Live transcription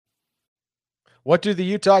What do the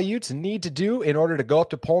Utah Utes need to do in order to go up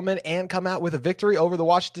to Pullman and come out with a victory over the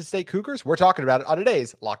Washington State Cougars? We're talking about it on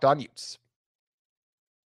today's Locked On Utes.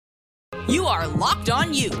 You are Locked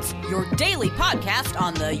On Utes, your daily podcast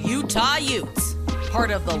on the Utah Utes. Part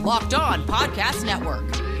of the Locked On Podcast Network.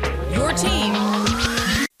 Your team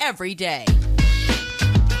every day.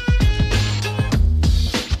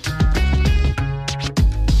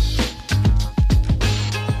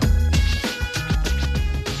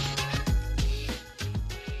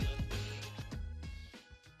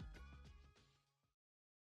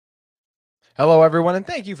 Hello, everyone, and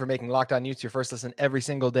thank you for making Locked On Utes your first listen every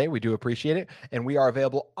single day. We do appreciate it, and we are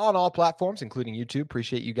available on all platforms, including YouTube.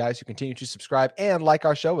 Appreciate you guys who continue to subscribe and like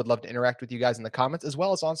our show. Would love to interact with you guys in the comments as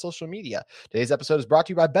well as on social media. Today's episode is brought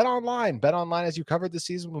to you by BetOnline. BetOnline has you covered this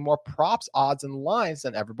season with more props, odds, and lines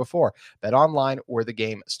than ever before. BetOnline, where the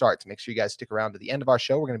game starts. Make sure you guys stick around to the end of our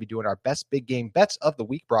show. We're going to be doing our best big game bets of the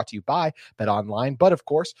week, brought to you by BetOnline. But of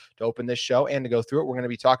course, to open this show and to go through it, we're going to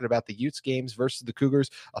be talking about the Utes games versus the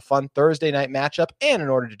Cougars, a fun Thursday night matchup. And in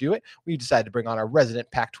order to do it, we decided to bring on our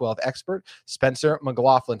resident Pac-12 expert, Spencer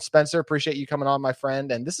McLaughlin. Spencer, appreciate you coming on, my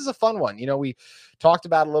friend. And this is a fun one. You know, we talked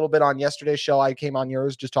about a little bit on yesterday's show. I came on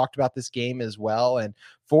yours, just talked about this game as well. And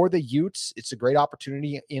for the Utes, it's a great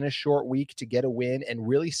opportunity in a short week to get a win and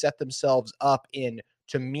really set themselves up in,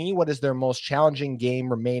 to me, what is their most challenging game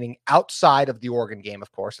remaining outside of the Oregon game.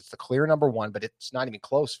 Of course, it's the clear number one, but it's not even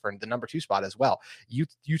close for the number two spot as well.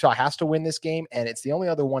 Utah has to win this game, and it's the only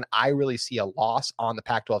other one I really see a loss on the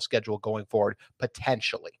Pac-12 schedule going forward,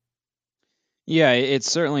 potentially. Yeah,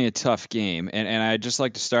 it's certainly a tough game. And I'd just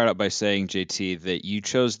like to start out by saying, JT, that you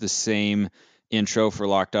chose the same intro for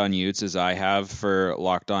Locked On Utes as I have for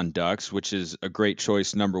Locked On Ducks, which is a great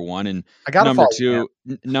choice, number one. And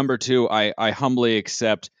number two, I humbly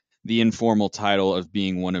accept the informal title of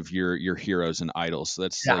being one of your heroes and idols.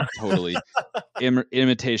 That's like totally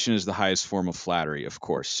imitation is the highest form of flattery, of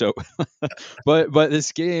course. So, but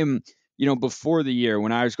this game, you know, before the year,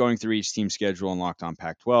 when I was going through each team's schedule and Locked On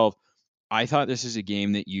Pac-12, I thought this is a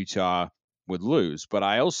game that Utah would lose, but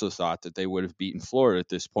I also thought that they would have beaten Florida at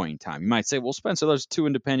this point in time. You might say, well, Spencer, those are two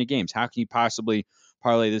independent games. How can you possibly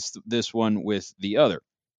parlay this one with the other?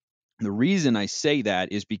 The reason I say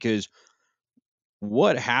that is because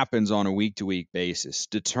what happens on a week-to-week basis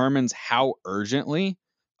determines how urgently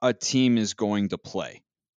a team is going to play.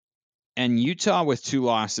 And Utah, with two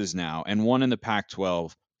losses now and one in the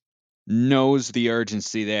Pac-12, knows the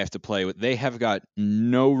urgency they have to play with. They have got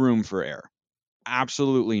no room for error.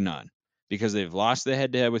 Absolutely none. Because they've lost the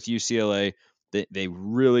head-to-head with UCLA. They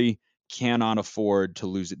really cannot afford to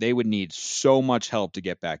lose it. They would need so much help to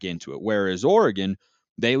get back into it. Whereas Oregon,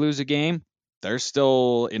 they lose a game, they're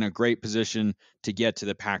still in a great position to get to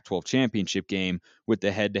the Pac-12 championship game with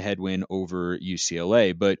the head-to-head win over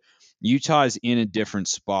UCLA. But Utah is in a different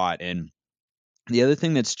spot. And the other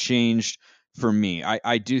thing that's changed for me,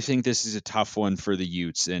 I do think this is a tough one for the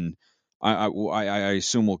Utes, and I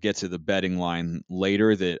assume we'll get to the betting line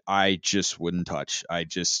later that I just wouldn't touch.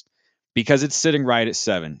 Because it's sitting right at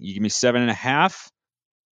 7. You give me 7.5,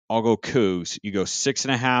 I'll go Cougs. You go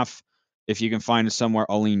 6.5. If you can find it somewhere,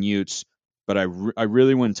 I'll lean Utes. But I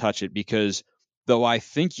really wouldn't touch it because though I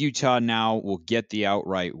think Utah now will get the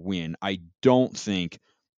outright win, I don't think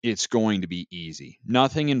it's going to be easy.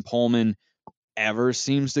 Nothing in Pullman ever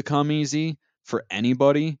seems to come easy for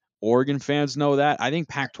anybody. Oregon fans know that. I think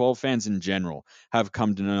Pac-12 fans in general have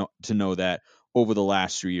come to know that over the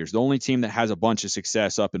last 3 years. The only team that has a bunch of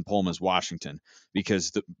success up in Pullman is Washington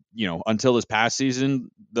because until this past season,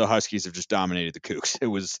 the Huskies have just dominated the Cougs. It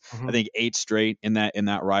was I think 8 straight in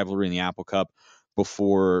that rivalry in the Apple Cup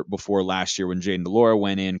before last year when Jaden DeLora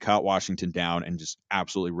went in, caught Washington down, and just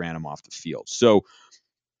absolutely ran them off the field. So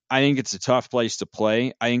I think it's a tough place to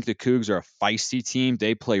play. I think the Cougs are a feisty team.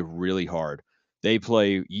 They play really hard. They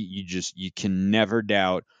play, you can never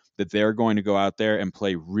doubt that they're going to go out there and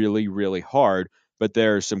play really, really hard, but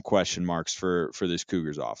there are some question marks for this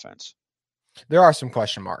Cougars offense. There are some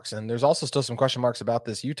question marks, and there's also still some question marks about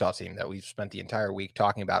this Utah team that we've spent the entire week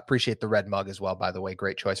talking about. Appreciate the red mug as well, by the way.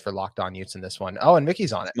 Great choice for Locked On Utes in this one. Oh, and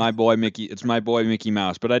Mickey's on it. My boy Mickey. It's my boy Mickey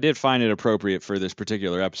Mouse, but I did find it appropriate for this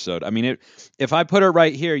particular episode. I mean, if I put it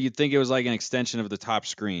right here, you'd think it was like an extension of the top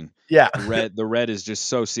screen. Yeah. The red is just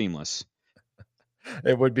so seamless.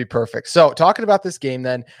 It would be perfect. So talking about this game,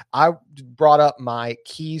 then I brought up my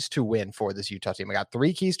keys to win for this Utah team. I got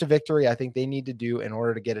 3 keys to victory I think they need to do in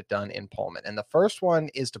order to get it done in Pullman. And the first one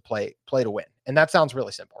is to play to win. And that sounds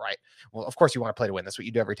really simple, right? Well, of course you want to play to win. That's what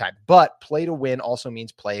you do every time. But play to win also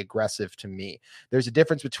means play aggressive to me. There's a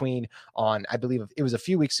difference between I believe it was a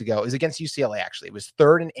few weeks ago. It was against UCLA, actually. It was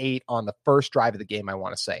 3rd and 8 on the first drive of the game, I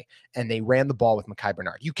want to say. And they ran the ball with Mekhi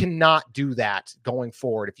Bernard. You cannot do that going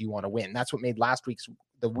forward if you want to win. That's what made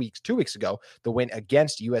 2 weeks ago, the win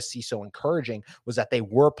against USC so encouraging, was that they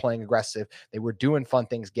were playing aggressive. They were doing fun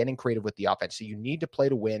things, getting creative with the offense. So you need to play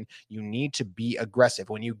to win. You need to be aggressive.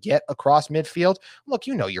 When you get across midfield, look,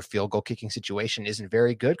 your field goal kicking situation isn't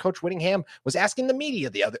very good. Coach Whittingham was asking the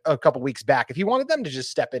media a couple weeks back if he wanted them to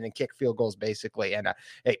just step in and kick field goals, basically. And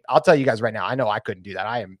hey, I'll tell you guys right now, I know I couldn't do that.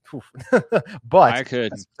 I am, but I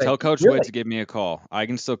could tell Coach Witt to give me a call. I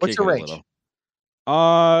can still kick it a little.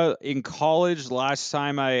 In college, last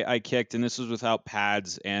time I kicked, and this was without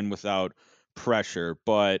pads and without pressure,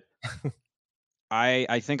 but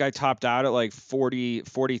I think I topped out at like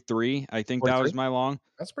 43. I think 43? That was my long.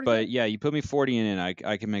 That's pretty good. But yeah, you put me 40 in, and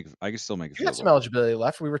I can still make a field goal. You got some eligibility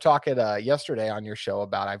left. We were talking yesterday on your show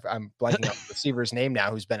about I'm blanking out the receiver's name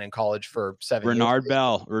now, who's been in college for 7 years. Renard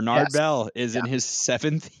Bell. Renard Bell is in his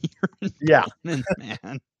 7th year. Yeah,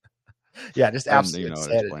 man. Yeah, just absolutely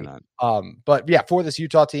insanity. But yeah, for this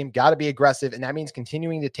Utah team, got to be aggressive, and that means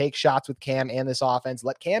continuing to take shots with Cam and this offense.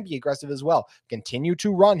 Let Cam be aggressive as well. Continue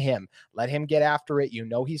to run him. Let him get after it.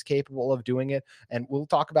 He's capable of doing it, and we'll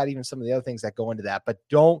talk about even some of the other things that go into that. But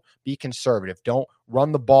don't be conservative. Don't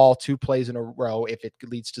run the ball 2 plays in a row if it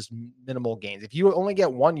leads to minimal gains. If you only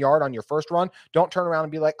get 1 yard on your first run, don't turn around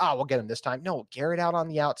and be like, we'll get him this time. No, Garrett out on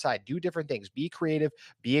the outside. Do different things. Be creative.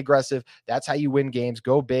 Be aggressive. That's how you win games.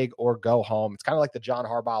 Go big or go home. It's kind of like the John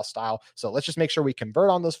Harbaugh style. So let's just make sure we convert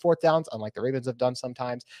on those 4th downs, unlike the Ravens have done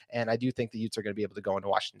sometimes. And I do think the Utes are going to be able to go into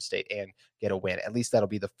Washington State and get a win. At least that'll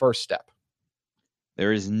be the first step.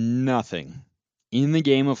 There is nothing in the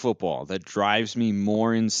game of football that drives me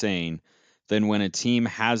more insane than when a team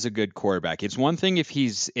has a good quarterback. It's one thing if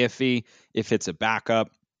he's iffy, if it's a backup,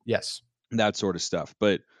 yes, that sort of stuff.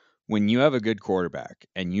 But when you have a good quarterback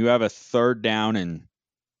and you have a 3rd down and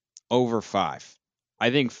over 5,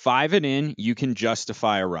 I think 5 and in, you can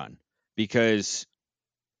justify a run because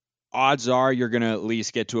odds are you're going to at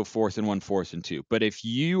least get to a 4th and 1, 4th and 2. But if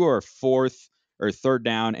you are 4th or 3rd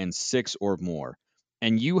down and 6 or more,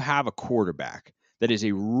 and you have a quarterback that is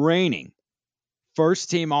a reigning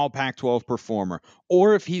first-team All Pac-12 performer,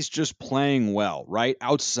 or if he's just playing well, right,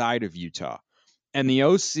 outside of Utah, and the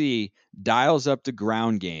OC dials up the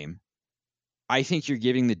ground game, I think you're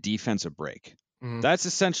giving the defense a break. Mm-hmm. That's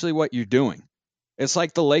essentially what you're doing. It's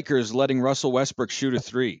like the Lakers letting Russell Westbrook shoot a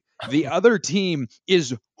 3. The other team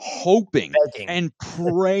is hoping and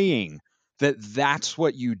praying that that's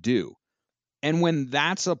what you do. And when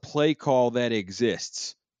that's a play call that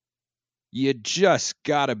exists, you just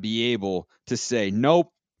got to be able to say,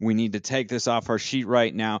 nope, we need to take this off our sheet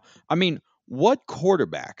right now. I mean, what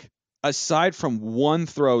quarterback, aside from one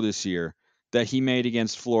throw this year that he made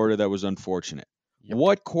against Florida that was unfortunate,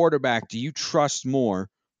 what quarterback do you trust more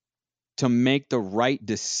to make the right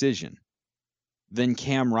decision than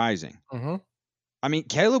Cam Rising? Mm-hmm. I mean,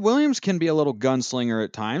 Caleb Williams can be a little gunslinger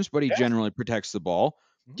at times, but he generally protects the ball.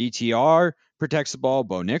 DTR protects the ball.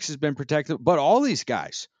 Bo Nix has been protected. But all these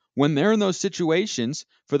guys, when they're in those situations,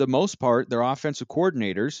 for the most part, they're offensive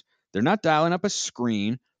coordinators. They're not dialing up a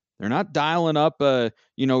screen. They're not dialing up a,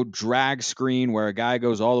 drag screen where a guy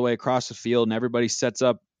goes all the way across the field and everybody sets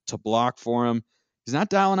up to block for him. He's not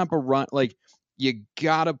dialing up a run. Like, you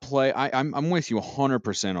got to play. I'm with you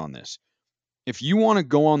 100% on this. If you want to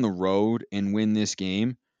go on the road and win this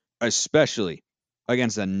game, especially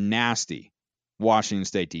against a nasty Washington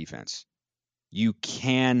State defense, you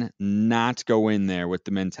cannot go in there with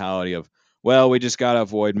the mentality of, well, we just got to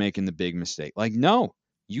avoid making the big mistake. Like, no,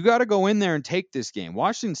 you got to go in there and take this game.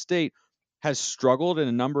 Washington State has struggled in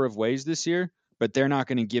a number of ways this year, but they're not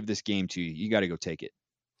going to give this game to you. You got to go take it.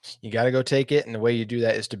 You got to go take it, and the way you do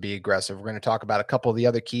that is to be aggressive. We're going to talk about a couple of the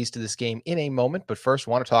other keys to this game in a moment, but first,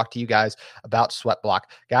 I want to talk to you guys about Sweatblock.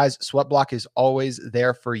 Guys, Sweatblock is always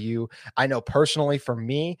there for you. I know personally for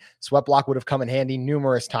me, Sweatblock would have come in handy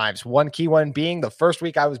numerous times. One key one being the first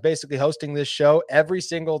week I was basically hosting this show, every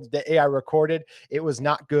single day I recorded, it was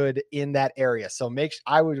not good in that area. So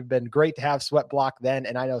I would have been great to have Sweatblock then,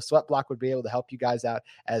 and I know Sweatblock would be able to help you guys out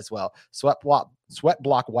as well.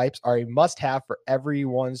 Sweatblock wipes are a must-have for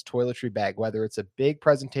everyone's toiletry bag, whether it's a big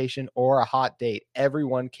presentation or a hot date.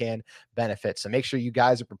 Everyone can benefit. So make sure you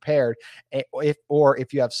guys are prepared.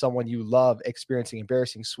 If you have someone you love experiencing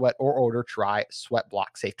embarrassing sweat or odor, try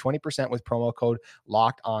Sweatblock. Save 20% with promo code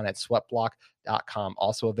LOCKEDON at utahblitz.com,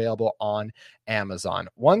 also available on Amazon.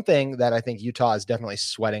 One thing that I think Utah is definitely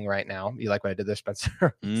sweating right now, you like what I did there,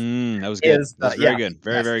 Spencer? That was good. Is, That's very yeah, good.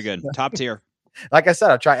 Very, yes. very good. Top tier. Like I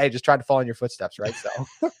said, just trying to follow in your footsteps, right?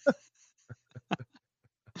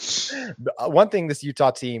 So one thing this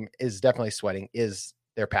Utah team is definitely sweating is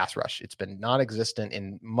their pass rush. It's been non-existent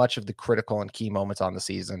in much of the critical and key moments on the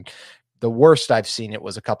season. The worst I've seen it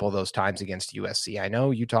was a couple of those times against USC. I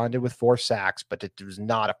know Utah ended with 4 sacks, but it was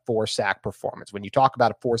not a 4-sack performance. When you talk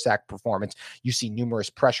about a 4-sack performance, you see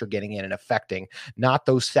numerous pressure getting in and affecting, not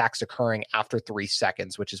those sacks occurring after 3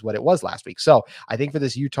 seconds, which is what it was last week. So I think for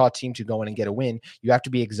this Utah team to go in and get a win, you have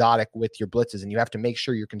to be exotic with your blitzes, and you have to make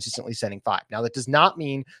sure you're consistently sending 5. Now, that does not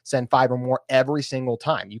mean send 5 or more every single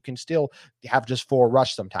time. You can still have just 4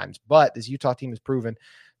 rush sometimes, but this Utah team has proven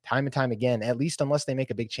time and time again, at least unless they make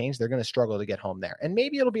a big change, they're going to struggle to get home there. And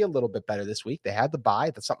maybe it'll be a little bit better this week. They had the bye.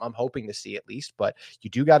 That's something I'm hoping to see at least, but you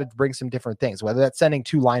do got to bring some different things, whether that's sending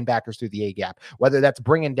 2 linebackers through the A gap, whether that's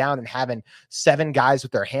bringing down and having 7 guys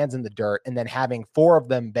with their hands in the dirt and then having 4 of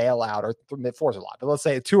them bail out, or 4 is a lot, but let's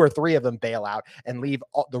say 2 or 3 of them bail out and leave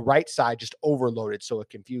the right side just overloaded so it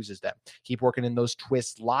confuses them. Keep working in those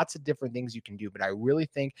twists, lots of different things you can do, but I really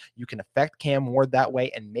think you can affect Cam Ward that way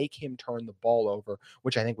and make him turn the ball over,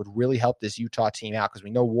 which I think would really help this Utah team out, because we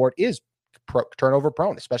know Ward is turnover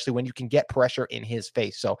prone, especially when you can get pressure in his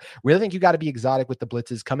face. So really think you got to be exotic with the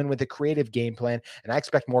blitzes, come in with a creative game plan, and I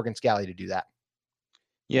expect Morgan Scalley to do that.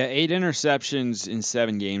 Yeah, 8 interceptions in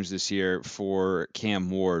 7 games this year for Cam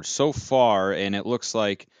Ward so far, and it looks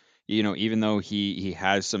like, even though he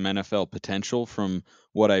has some NFL potential from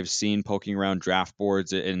what I've seen poking around draft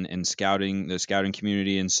boards and scouting, the scouting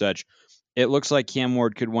community and such, it looks like Cam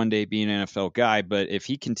Ward could one day be an NFL guy. But if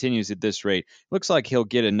he continues at this rate, it looks like he'll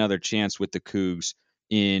get another chance with the Cougs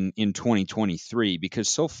in 2023, because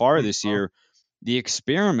so far this year, the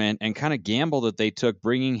experiment and kind of gamble that they took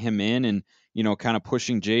bringing him in and kind of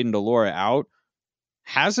pushing Jayden de Laura out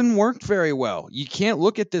hasn't worked very well. You can't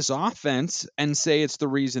look at this offense and say it's the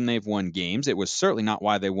reason they've won games. It was certainly not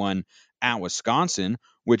why they won at Wisconsin,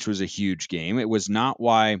 which was a huge game. It was not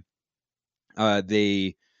why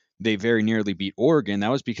they very nearly beat Oregon.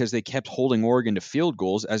 That was because they kept holding Oregon to field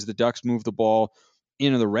goals as the Ducks moved the ball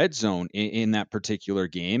into the red zone in that particular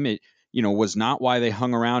game. It was not why they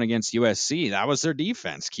hung around against USC. That was their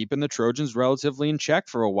defense, keeping the Trojans relatively in check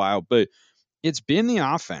for a while. But it's been the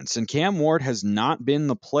offense, and Cam Ward has not been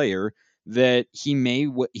the player that he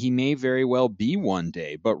may very well be one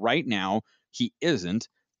day. But right now, he isn't,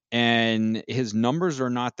 and his numbers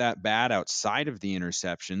are not that bad outside of the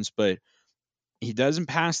interceptions, but he doesn't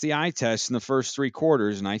pass the eye test in the first 3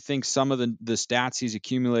 quarters, and I think some of the stats he's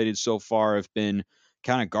accumulated so far have been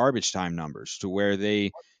kind of garbage time numbers, to where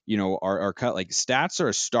they are cut. Like, stats are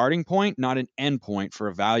a starting point, not an end point for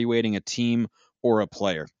evaluating a team or a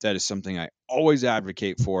player. That is something I always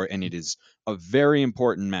advocate for, and it is a very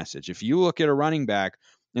important message. If you look at a running back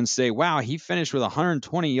and say, wow, he finished with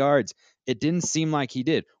 120 yards, it didn't seem like he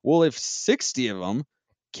did. Well, if 60 of them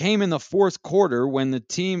came in the 4th quarter when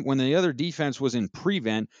the other defense was in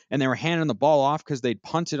prevent and they were handing the ball off because they'd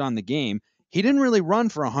punted on the game, he didn't really run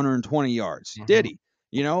for 120 yards, did he?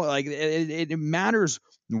 Like, it matters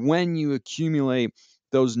when you accumulate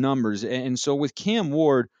those numbers. And so with Cam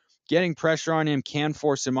Ward, getting pressure on him can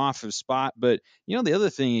force him off his spot. But, the other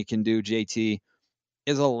thing you can do, JT,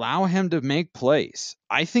 is allow him to make plays.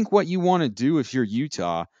 I think what you want to do if you're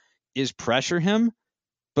Utah is pressure him,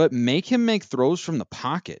 but make him make throws from the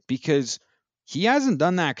pocket, because he hasn't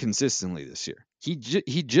done that consistently this year. He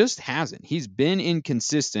just hasn't. He's been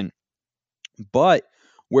inconsistent, but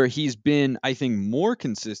where he's been, I think, more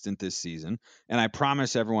consistent this season, and I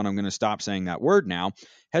promise everyone I'm going to stop saying that word now,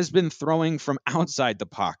 has been throwing from outside the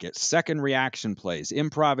pocket, second reaction plays,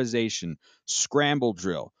 improvisation, scramble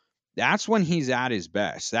drill. That's when he's at his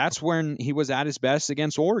best. That's when he was at his best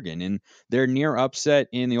against Oregon in their near upset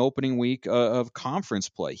in the opening week of conference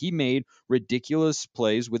play. He made ridiculous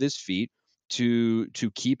plays with his feet to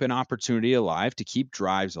keep an opportunity alive, to keep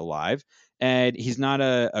drives alive. And he's not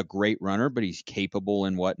a great runner, but he's capable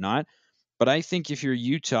and whatnot. But I think if you're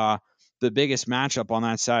Utah, the biggest matchup on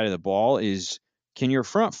that side of the ball is, can your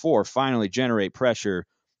front 4 finally generate pressure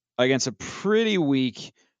against a pretty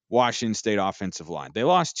weak Washington State offensive line? They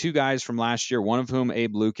lost 2 guys from last year, one of whom,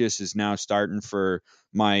 Abe Lucas, is now starting for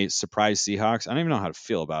my surprise Seahawks. I don't even know how to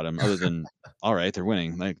feel about him other than, all right, they're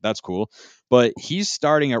winning. Like, that's cool. But he's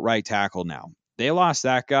starting at right tackle now. They lost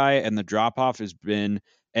that guy, and the drop-off has been,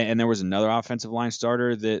 and there was another offensive line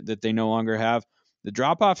starter that they no longer have. The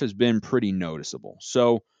drop-off has been pretty noticeable.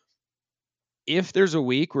 So if there's a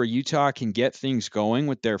week where Utah can get things going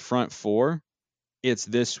with their front 4, it's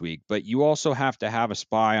this week. But you also have to have a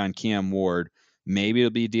spy on Cam Ward. Maybe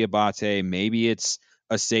it'll be Diabate. Maybe it's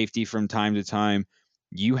a safety from time to time.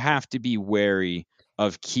 You have to be wary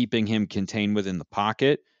of keeping him contained within the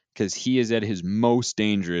pocket because he is at his most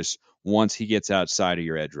dangerous once he gets outside of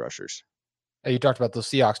your edge rushers. You talked about those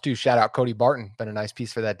Seahawks too. Shout out Cody Barton. Been a nice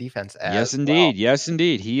piece for that defense. Yes, indeed. Well. Yes,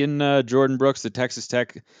 indeed. He and Jordan Brooks, the Texas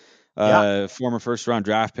Tech former first-round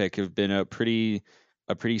draft pick, have been a pretty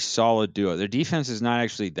solid duo. Their defense is not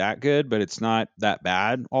actually that good, but it's not that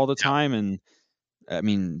bad all the time. And I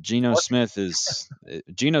mean, Geno Smith is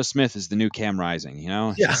the new Cam Rising, you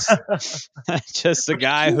know? Yeah. Just a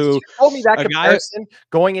guy who told me that comparison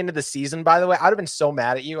going into the season, by the way, I'd have been so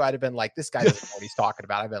mad at you. I'd have been like, this guy doesn't know what he's talking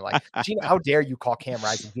about. I've been like, Geno, how dare you call Cam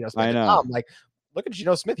Rising Geno Smith? I know. I'm like, look at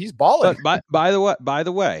Geno Smith. He's balling. But by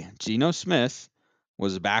the way, Geno Smith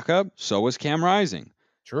was a backup. So was Cam Rising.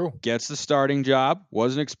 True. Gets the starting job.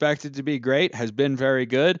 Wasn't expected to be great. Has been very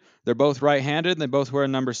good. They're both right-handed. And they both wear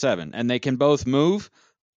number 7. And they can both move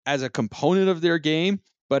as a component of their game,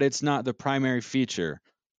 but it's not the primary feature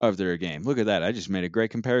of their game. Look at that. I just made a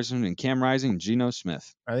great comparison between Cam Rising and Geno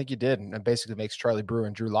Smith. I think you did. And it basically makes Charlie Brewer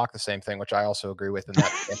and Drew Lock the same thing, which I also agree with in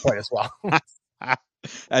that standpoint as well.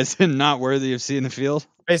 As in not worthy of seeing the field?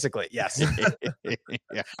 Basically, yes.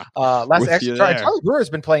 Yeah. Charlie Brewer has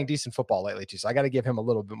been playing decent football lately too, so I got to give him a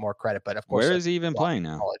little bit more credit. But of course, where is he even playing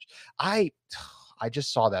now? College. I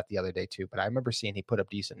just saw that the other day too, but I remember seeing he put up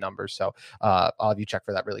decent numbers. So I'll have you check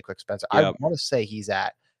for that really quick, Spencer. Yep. I want to say he's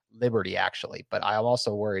at Liberty actually, but I'm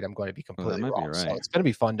also worried I'm going to be completely wrong. Right. So it's going to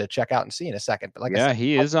be fun to check out and see in a second. But like I said,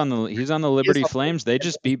 he's on the Liberty Flames. They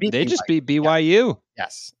just beat BYU.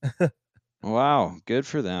 Yes. Wow, good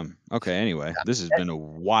for them. Okay, anyway, this has been a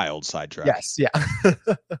wild sidetrack. Yes, yeah.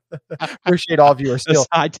 Appreciate all of you are still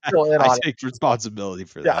in on I take responsibility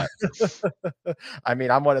for that. I mean,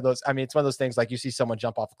 I'm one of those. I mean, it's one of those things like you see someone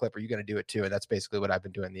jump off a cliff, are you going to do it too? And that's basically what I've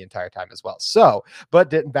been doing the entire time as well. So, but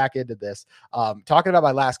getting back into this, talking about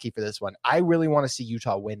my last key for this one, I really want to see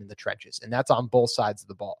Utah win in the trenches, and that's on both sides of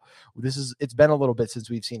the ball. It's been a little bit since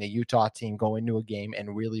we've seen a Utah team go into a game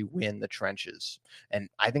and really win the trenches, and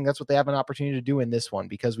I think that's what they have an opportunity to do in this one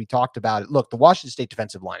because we talked about it. Look, the Washington State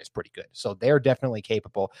defensive line is pretty good, so they're definitely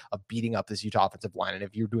capable of beating up this Utah offensive line. And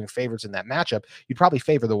if you're doing favorites in that matchup, you'd probably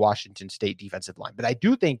favor the Washington State defensive line. But I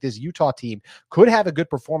do think this Utah team could have a good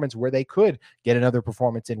performance where they could get another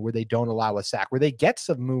performance in where they don't allow a sack, where they get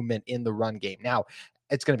some movement in the run game. Now,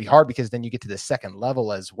 it's going to be hard because then you get to the second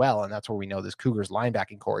level as well. And that's where we know this Cougars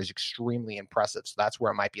linebacking core is extremely impressive. So that's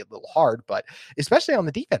where it might be a little hard, but especially on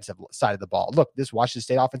the defensive side of the ball. Look, this Washington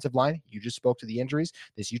State offensive line, you just spoke to the injuries,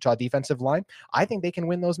 this Utah defensive line, I think they can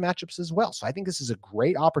win those matchups as well. So I think this is a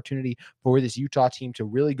great opportunity for this Utah team to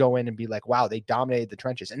really go in and be like, wow, they dominated the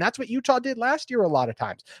trenches. And that's what Utah did last year a lot of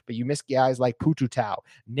times. But you miss guys like Putu Tau,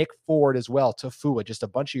 Nick Ford as well, Tafua, just a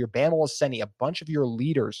bunch of your Bama Laseni, a bunch of your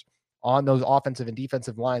leaders on those offensive and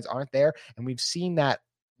defensive lines aren't there. And we've seen that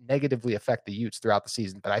negatively affect the Utes throughout the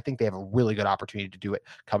season, but I think they have a really good opportunity to do it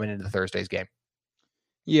coming into Thursday's game.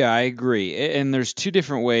 Yeah, I agree. And there's two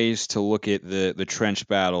different ways to look at the trench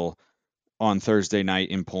battle on Thursday night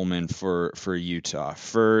in Pullman for Utah.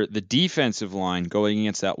 For the defensive line going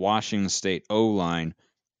against that Washington State O-line,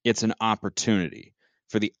 it's an opportunity.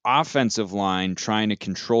 For the offensive line trying to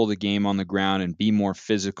control the game on the ground and be more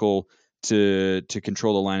physical to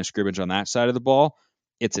control the line of scrimmage on that side of the ball,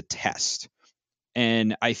 it's a test.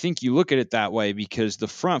 And I think you look at it that way because the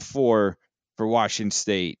front four for Washington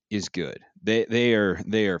State is good. They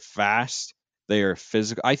are fast. They are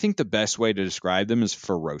physical. I think the best way to describe them is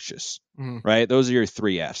ferocious, right? Those are your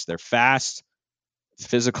 3 Fs. They're fast.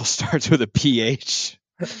 Physical starts with a PH.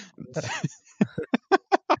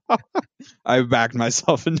 I backed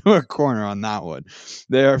myself into a corner on that one.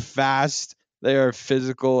 They are fast. They are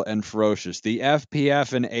physical and ferocious. The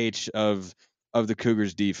FPF and H of the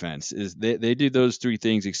Cougars defense is they do those 3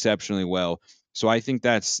 things exceptionally well. So I think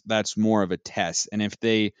that's more of a test. And if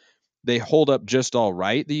they hold up just all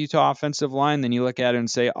right, the Utah offensive line, then you look at it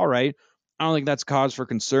and say, all right, I don't think that's cause for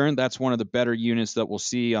concern. That's one of the better units that we'll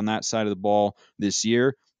see on that side of the ball this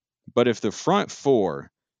year. But if the front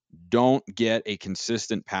four don't get a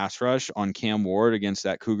consistent pass rush on Cam Ward against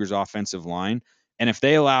that Cougars offensive line, and if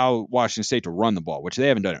they allow Washington State to run the ball, which they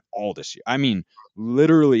haven't done it all this year, I mean,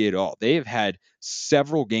 literally at all. They've had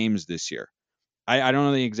several games this year. I don't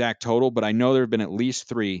know the exact total, but I know there have been at least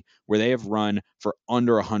 3 where they have run for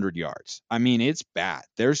under 100 yards. I mean, it's bad.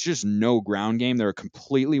 There's just no ground game. They're a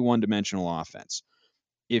completely one-dimensional offense.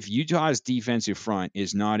 If Utah's defensive front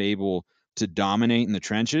is not able to dominate in the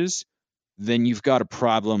trenches, then you've got a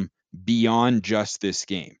problem beyond just this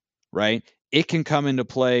game, right? It can come into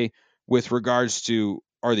play with regards to,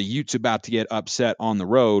 are the Utes about to get upset on the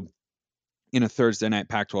road in a Thursday night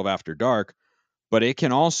Pac-12 after dark? But it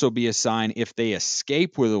can also be a sign if they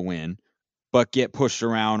escape with a win, but get pushed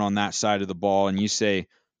around on that side of the ball. And you say,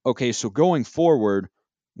 okay, so going forward,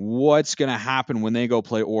 what's going to happen when they go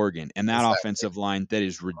play Oregon and that Exactly. offensive line that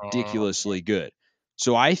is ridiculously good?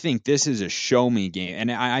 So I think this is a show me game.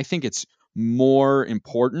 And I think it's more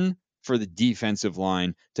important for the defensive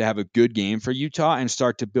line to have a good game for Utah and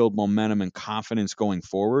start to build momentum and confidence going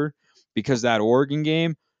forward, because that Oregon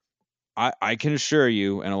game, I can assure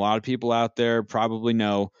you, and a lot of people out there probably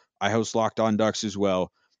know, I host Locked On Ducks as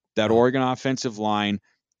well, that Oregon offensive line,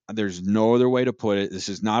 there's no other way to put it. This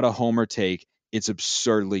is not a homer take. It's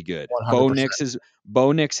absurdly good. 100%.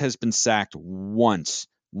 Bo Nix has been sacked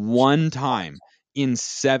one time in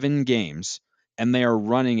 7 games, and they are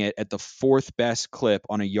running it at the 4th best clip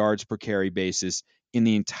on a yards per carry basis in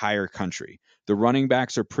the entire country. The running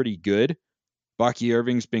backs are pretty good. Bucky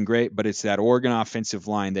Irving's been great, but it's that Oregon offensive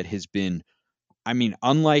line that has been, I mean,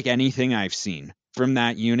 unlike anything I've seen from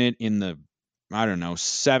that unit in the,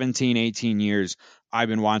 17, 18 years I've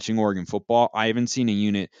been watching Oregon football. I haven't seen a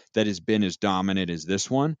unit that has been as dominant as this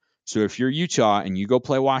one. So if you're Utah and you go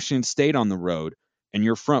play Washington State on the road and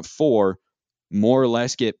your front 4 more or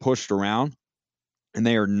less get pushed around and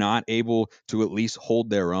they are not able to at least hold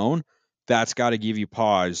their own, that's got to give you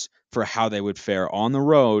pause for how they would fare on the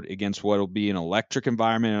road against what will be an electric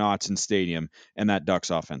environment in Autzen Stadium and that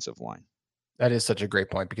Ducks offensive line. That is such a great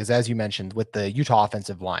point, because as you mentioned with the Utah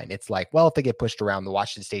offensive line, it's like, well, if they get pushed around, the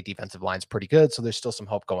Washington State defensive line is pretty good. So there's still some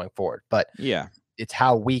hope going forward. But yeah, it's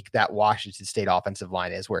how weak that Washington State offensive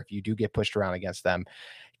line is, where if you do get pushed around against them,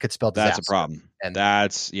 it could spell disaster. That's a problem. And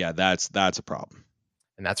that's a problem.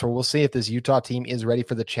 And that's where we'll see if this Utah team is ready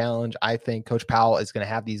for the challenge. I think Coach Powell is going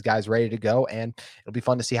to have these guys ready to go, and it'll be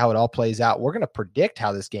fun to see how it all plays out. We're going to predict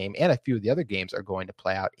how this game and a few of the other games are going to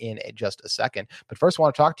play out in just a second. But first, I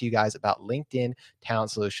want to talk to you guys about LinkedIn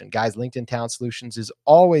Talent Solution. Guys, LinkedIn Talent Solutions is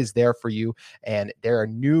always there for you, and there are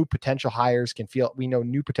new potential hires we know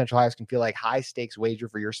new potential hires can feel like high stakes wager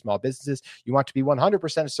for your small businesses. You want to be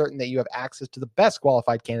 100% certain that you have access to the best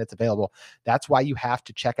qualified candidates available. That's why you have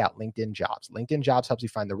to check out LinkedIn Jobs. LinkedIn Jobs helps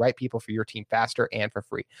you find the right people for your team faster and for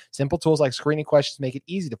free. Simple tools like screening questions make it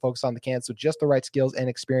easy to focus on the candidates with just the right skills and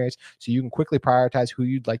experience, so you can quickly prioritize who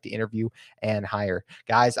you'd like to interview and hire.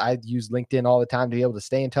 Guys, I use LinkedIn all the time to be able to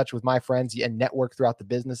stay in touch with my friends and network throughout the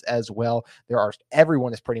business as well.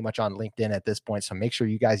 Everyone is pretty much on LinkedIn at this point, so make sure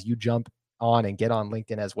you jump on and get on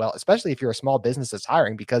LinkedIn as well, especially if you're a small business that's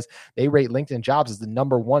hiring, because they rate LinkedIn Jobs as the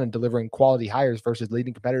 #1 in delivering quality hires versus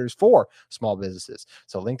leading competitors for small businesses.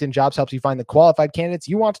 So LinkedIn Jobs helps you find the qualified candidates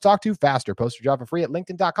you want to talk to faster. Post your job for free at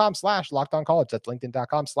linkedin.com/lockedoncollege. That's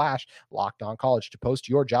linkedin.com/lockedoncollege to post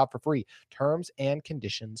your job for free. Terms and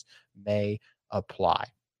conditions may apply.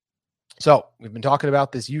 So we've been talking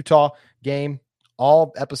about this Utah game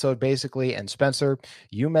all episode basically. And Spencer,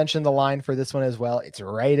 you mentioned the line for this one as well. It's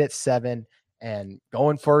right at 7, and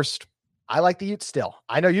going first, I like the Utes still.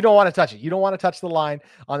 I know you don't want to touch it. You don't want to touch the line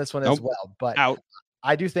on this one as well, but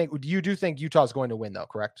I do think Utah's going to win though,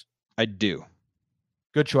 correct? I do.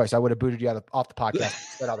 Good choice. I would have booted you off the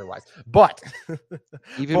podcast but otherwise. But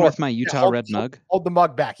even with my Utah red mug, hold the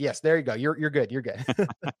mug back. Yes, there you go. You're good. You're good.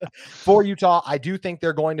 For Utah, I do think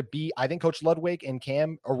they're going to be. I think Coach Ludwig and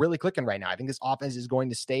Cam are really clicking right now. I think this offense is going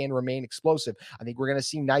to stay and remain explosive. I think we're going to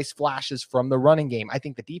see nice flashes from the running game. I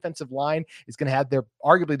think the defensive line is going to have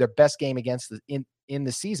arguably their best game against in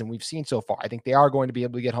the season we've seen so far. I think they are going to be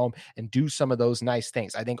able to get home and do some of those nice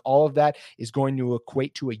things. I think all of that is going to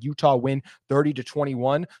equate to a Utah win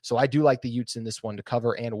 30-21. So I do like the Utes in this one to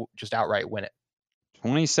cover and just outright win it.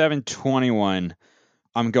 27-21.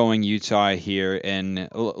 I'm going Utah here. And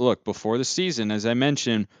look, before the season, as I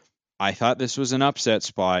mentioned, I thought this was an upset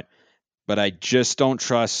spot, but I just don't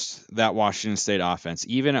trust that Washington State offense,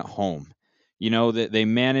 even at home. You know, that they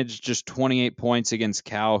managed just 28 points against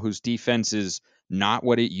Cal, whose defense is not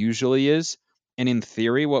what it usually is. And in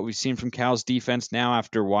theory, what we've seen from Cal's defense now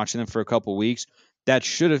after watching them for a couple weeks, that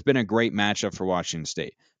should have been a great matchup for Washington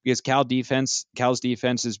State, because Cal's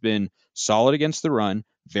defense has been solid against the run,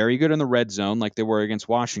 very good in the red zone like they were against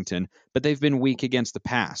Washington, but they've been weak against the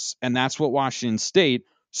pass. And that's what Washington State,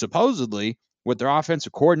 supposedly, with their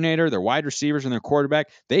offensive coordinator, their wide receivers, and their quarterback,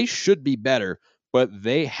 they should be better, but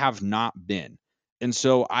they have not been. And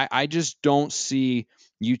so I just don't see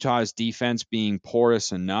Utah's defense being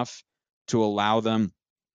porous enough to allow them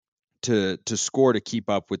to score to keep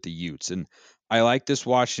up with the Utes. And I like this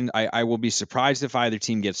Washington. I will be surprised if either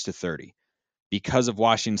team gets to 30. because of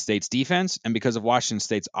Washington State's defense and because of Washington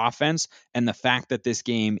State's offense and the fact that this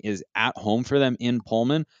game is at home for them in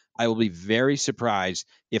Pullman. I will be very surprised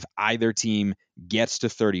if either team gets to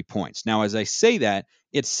 30 points. Now, as I say that,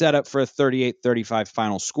 it's set up for a 38-35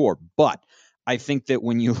 final score. But I think that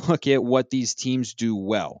when you look at what these teams do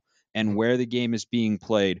well and where the game is being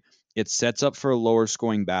played, it sets up for a lower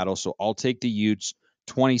scoring battle. So I'll take the Utes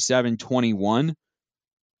 27-21.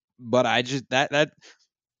 But I just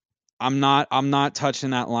I'm not touching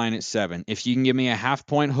that line at 7. If you can give me a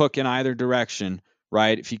half-point hook in either direction,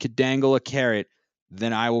 right? If you could dangle a carrot,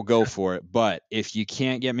 then I will go for it. But if you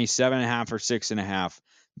can't get me 7.5 or 6.5,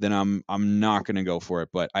 then I'm not going to go for it.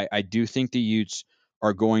 But I do think the Utes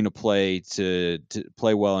are going to play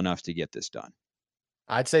well enough to get this done.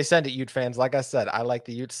 I'd say send it, Ute fans. Like I said, I like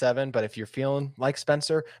the Ute 7, but if you're feeling like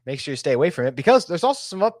Spencer, make sure you stay away from it because there's also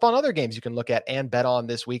some fun other games you can look at and bet on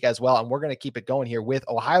this week as well. And we're going to keep it going here with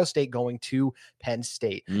Ohio State going to Penn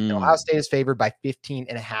State. And Ohio State is favored by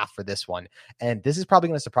 15.5 for this one. And this is probably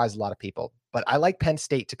going to surprise a lot of people, but I like Penn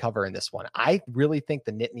State to cover in this one. I really think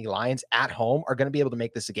the Nittany Lions at home are going to be able to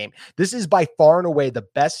make this a game. This is by far and away the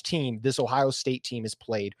best team this Ohio State team has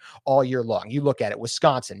played all year long. You look at it,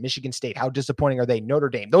 Wisconsin, Michigan State, how disappointing are they? Notre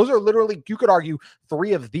Dame. Those are literally, you could argue,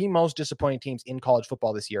 3 of the most disappointing teams in college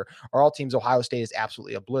football this year are all teams Ohio State is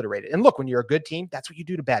absolutely obliterated. And look, when you're a good team, that's what you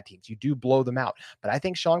do to bad teams. You do blow them out. But I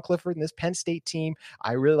think Sean Clifford and this Penn State team,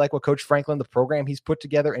 I really like what Coach Franklin, the program he's put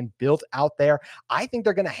together and built out there. I think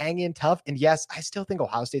they're going to hang in tough. And yes, I still think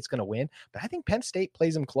Ohio State's going to win, but I think Penn State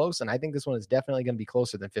plays them close. And I think this one is definitely going to be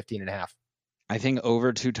closer than 15.5. I think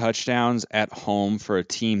over 2 touchdowns at home for a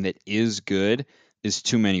team that is good is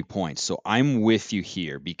too many points. So I'm with you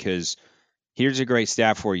here because here's a great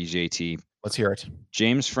stat for you, JT. Let's hear it.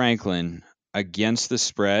 James Franklin against the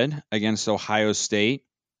spread against Ohio State,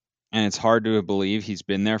 and it's hard to believe he's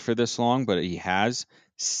been there for this long, but he has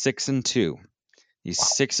 6-2. He's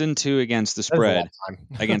 6-2 against the spread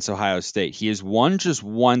against Ohio State. He has won just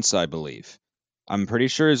once, I believe. I'm pretty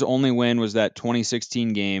sure his only win was that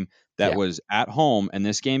 2016 game that was at home, and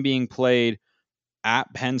this game being played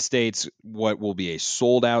at Penn State's what will be a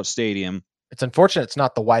sold-out stadium. It's unfortunate it's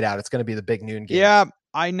not the whiteout. It's going to be the big noon game. Yeah,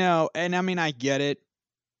 I know. And I mean, I get it.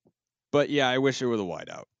 But yeah, I wish it were the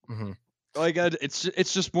whiteout. Mm-hmm. Like,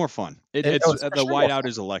 it's just more fun. The whiteout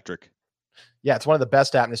is electric. Yeah, it's one of the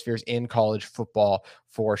best atmospheres in college football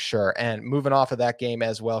for sure. And moving off of that game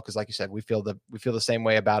as well, because like you said, we feel the same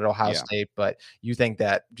way about Ohio State, but you think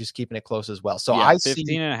that just keeping it close as well. So I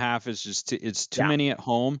 15.5 is just it's too many at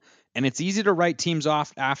home, and it's easy to write teams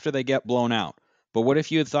off after they get blown out. But what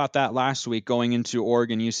if you had thought that last week going into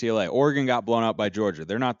Oregon, UCLA? Oregon got blown out by Georgia.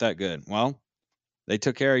 They're not that good. Well, they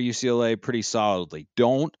took care of UCLA pretty solidly.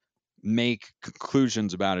 Don't make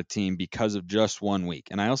conclusions about a team because of just 1 week.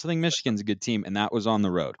 And I also think Michigan's a good team, and that was on the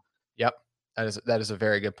road. Yep. That is a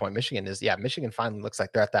very good point. Michigan finally looks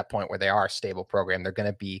like they're at that point where they are a stable program. They're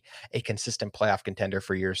going to be a consistent playoff contender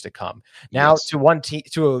for years to come. Now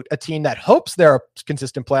to a team that hopes they're a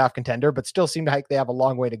consistent playoff contender, but still seem like they have a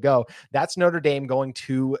long way to go. That's Notre Dame going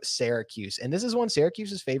to Syracuse. And this is one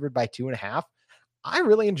Syracuse is favored by 2.5. I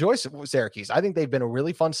really enjoy Syracuse. I think they've been a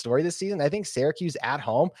really fun story this season. I think Syracuse at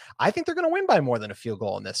home, I think they're going to win by more than a field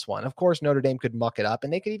goal in this one. Of course, Notre Dame could muck it up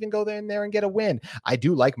and they could even go in there and get a win. I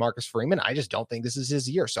do like Marcus Freeman. I just don't think this is his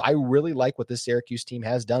year. So I really like what this Syracuse team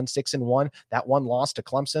has done. 6-1, that one loss to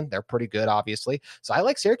Clemson. They're pretty good, obviously. So I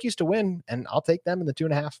like Syracuse to win, and I'll take them in the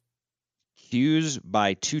 2.5. Qs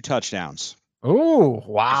by 2 touchdowns. Oh,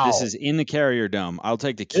 wow. If this is in the Carrier Dome, I'll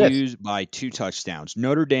take the Qs by 2 touchdowns.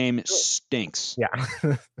 Notre Dame stinks.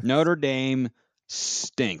 Yeah. Notre Dame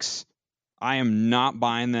stinks. I am not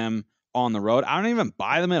buying them on the road. I don't even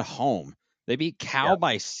buy them at home. They beat Cal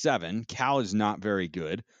by 7. Cal is not very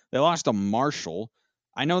good. They lost to Marshall.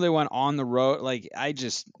 I know they went on the road. Like, I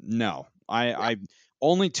just, no. I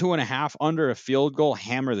only 2.5 under a field goal.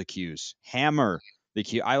 Hammer the Qs. Hammer the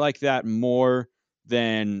Q. I like that more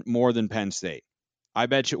than Penn State. I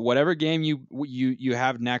bet you whatever game you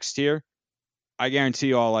have next here, I guarantee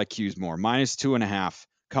you I'll like Qs more. -2.5,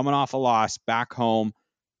 coming off a loss, back home,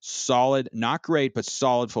 solid, not great, but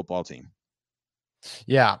solid football team.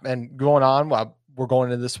 Yeah, and going on, well, we're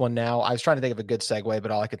going into this one now. I was trying to think of a good segue,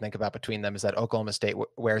 but all I could think about between them is that Oklahoma State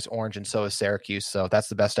wears orange and so is Syracuse. So that's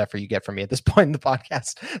the best effort you get from me at this point in the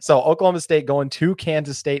podcast. So Oklahoma State going to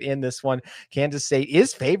Kansas State in this one. Kansas State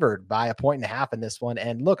is favored by 1.5 in this one.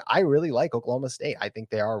 And look, I really like Oklahoma State. I think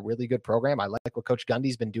they are a really good program. I like what Coach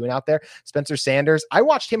Gundy's been doing out there. Spencer Sanders, I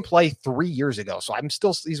watched him play 3 years ago. So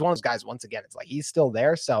he's one of those guys, once again, it's like he's still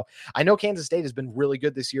there. So I know Kansas State has been really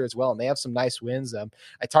good this year as well. And they have some nice wins.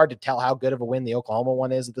 It's hard to tell how good of a win the Oklahoma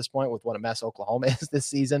one is at this point with what a mess Oklahoma is this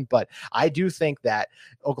season. But I do think that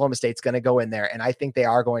Oklahoma State's going to go in there, and I think they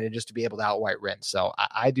are going to just to be able to outright win. So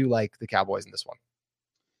I do like the Cowboys in this one.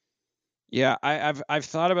 Yeah, I've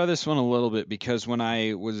thought about this one a little bit because when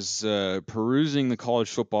I was perusing the college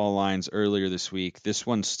football lines earlier this week, this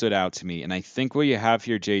one stood out to me. And I think what you have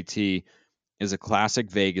here, JT, is a classic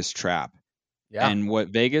Vegas trap. Yeah. And what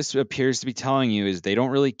Vegas appears to be telling you is they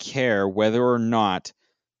don't really care whether or not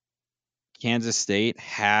Kansas State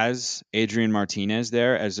has Adrian Martinez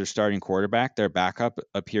there as their starting quarterback. Their backup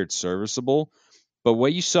appeared serviceable. But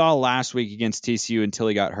what you saw last week against TCU until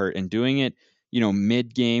he got hurt and doing it,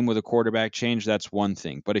 mid-game with a quarterback change, that's one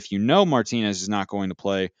thing. But if you know Martinez is not going to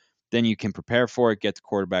play, then you can prepare for it, get the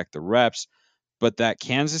quarterback the reps. But that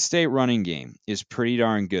Kansas State running game is pretty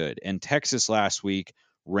darn good. And Texas last week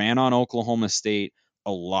ran on Oklahoma State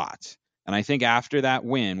a lot. And I think after that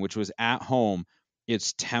win, which was at home,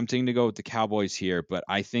 it's tempting to go with the Cowboys here. But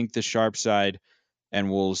I think the sharp side, and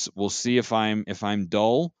we'll see if I'm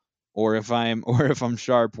dull or if I'm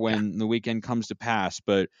sharp when the weekend comes to pass.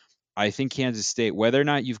 But I think Kansas State, whether or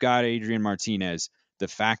not you've got Adrian Martinez, the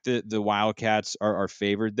fact that the Wildcats are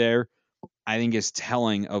favored there, I think is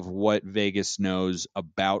telling of what Vegas knows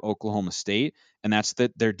about Oklahoma State, and that's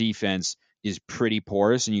that their defense is pretty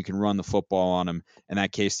porous, and you can run the football on them, and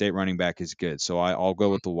that K-State running back is good. So I'll go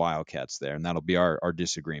with the Wildcats there, and that'll be our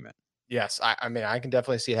disagreement. Yes, I mean, I can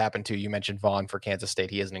definitely see it happen too. You mentioned Vaughn for Kansas State.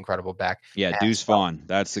 He is an incredible back. Yeah, Deuce Vaughn.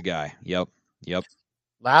 That's the guy. Yep.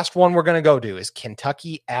 Last one we're going to go to is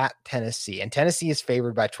Kentucky at Tennessee. And Tennessee is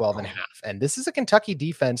favored by 12.5. And this is a Kentucky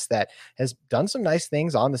defense that has done some nice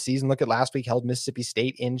things on the season. Look at last week, held Mississippi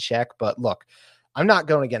State in check. But look, I'm not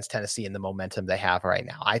going against Tennessee in the momentum they have right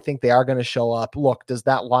now. I think they are going to show up. Look, does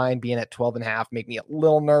that line being at 12.5 make me a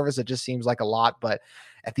little nervous? It just seems like a lot. But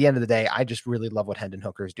at the end of the day, I just really love what Hendon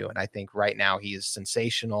Hooker is doing. I think right now he is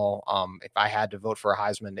sensational. If I had to vote for a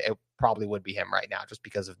Heisman, it probably would be him right now, just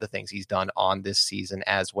because of the things he's done on this season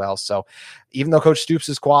as well. So even though Coach Stoops'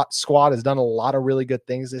 squad has done a lot of really good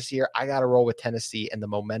things this year, I got to roll with Tennessee and the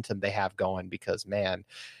momentum they have going because, man,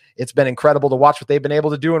 it's been incredible to watch what they've been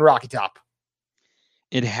able to do in Rocky Top.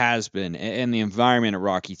 It has been, and the environment at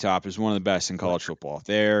Rocky Top is one of the best in college football.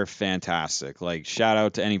 They're fantastic. Like, shout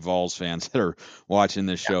out to any Vols fans that are watching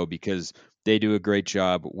this show because they do a great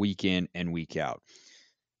job week in and week out.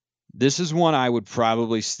 This is one I would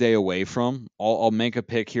probably stay away from. I'll make a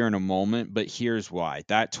pick here in a moment, but here's why.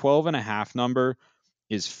 That 12.5 number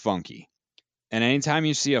is funky. And anytime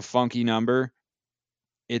you see a funky number,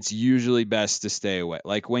 it's usually best to stay away.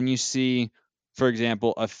 Like when you see, for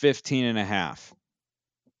example, a 15.5.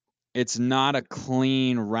 It's not a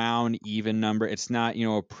clean, round, even number. It's not,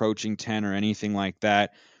 approaching 10 or anything like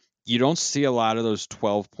that. You don't see a lot of those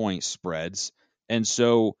 12-point spreads. And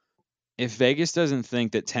so if Vegas doesn't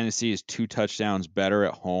think that Tennessee is 2 touchdowns better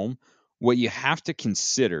at home, what you have to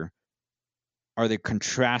consider are the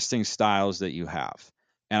contrasting styles that you have.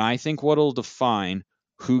 And I think what will define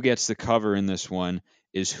who gets the cover in this one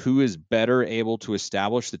is who is better able to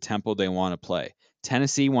establish the tempo they want to play.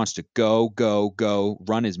 Tennessee wants to go,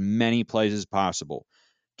 run as many plays as possible.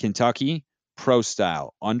 Kentucky, pro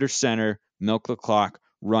style, under center, milk the clock,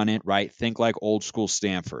 run it, right? Think like old school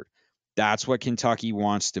Stanford. That's what Kentucky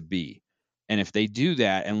wants to be. And if they do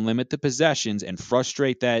that and limit the possessions and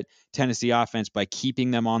frustrate that Tennessee offense by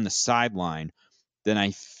keeping them on the sideline, then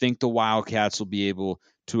I think the Wildcats will be able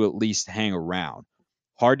to at least hang around.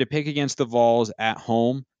 Hard to pick against the Vols at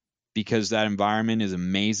home because that environment is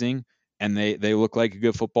amazing. And they look like a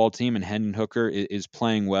good football team, and Hendon Hooker is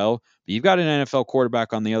playing well. But you've got an NFL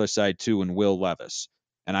quarterback on the other side, too, in Will Levis.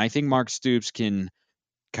 And I think Mark Stoops can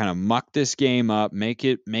kind of muck this game up, make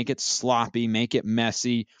it sloppy, make it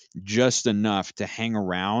messy, just enough to hang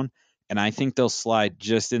around. And I think they'll slide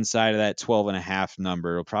just inside of that 12.5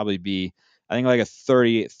 number. It'll probably be, I think, like a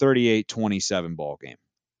 38-27 ball game.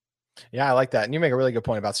 Yeah, I like that. And you make a really good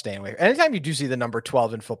point about staying away. Anytime you do see the number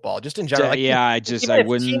 12 in football, just in general. Like, yeah, I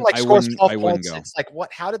wouldn't go. It's like,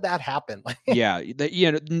 what, how did that happen? Yeah.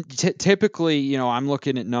 Typically, I'm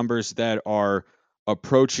looking at numbers that are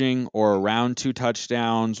approaching or around 2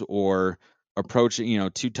 touchdowns or approaching,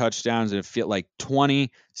 2 touchdowns and feel like 20,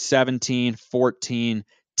 17, 14,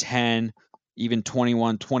 10, even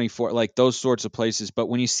 21, 24, like those sorts of places. But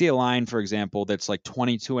when you see a line, for example, that's like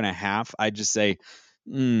 22.5, I just say,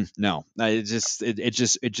 no,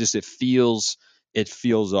 it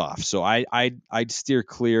feels off. So I'd steer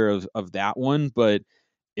clear of that one. But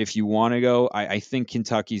if you want to go, I think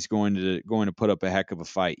Kentucky's going to put up a heck of a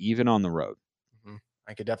fight, even on the road. Mm-hmm.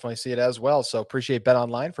 I could definitely see it as well. So appreciate Bet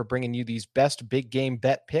Online for bringing you these best big game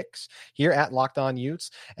bet picks here at Locked On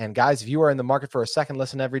Utes. And guys, if you are in the market for a second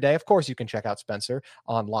listen every day, of course you can check out Spencer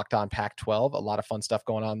on Locked On Pac-12. A lot of fun stuff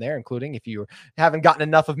going on there, including if you haven't gotten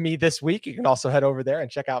enough of me this week, you can also head over there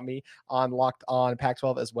and check out me on Locked On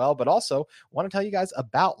Pac-12 as well. But also want to tell you guys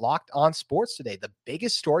about Locked On Sports today. The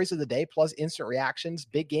biggest stories of the day, plus instant reactions,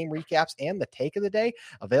 big game recaps, and the take of the day,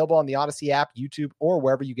 available on the Odyssey app, YouTube, or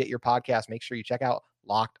wherever you get your podcast. Make sure you check out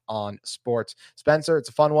Locked On Sports. Spencer, it's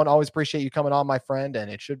a fun one. Always appreciate you coming on, my friend, and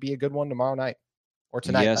it should be a good one tomorrow night or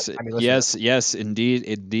tonight. Yes, indeed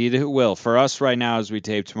it will. For us right now as we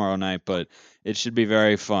tape tomorrow night, but it should be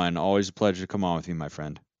very fun. Always a pleasure to come on with you, my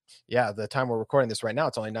friend. Yeah, the time we're recording this right now,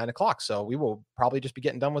 it's only 9:00. So we will probably just be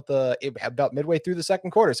getting done with about midway through the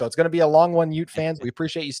second quarter. So it's going to be a long one, Ute fans. We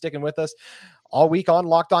appreciate you sticking with us all week on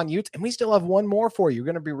Locked On Utes. And we still have one more for you. We're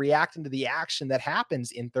going to be reacting to the action that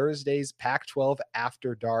happens in Thursday's Pac-12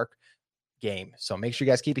 After Dark game. So make sure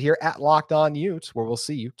you guys keep it here at Locked On Utes, where we'll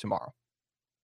see you tomorrow.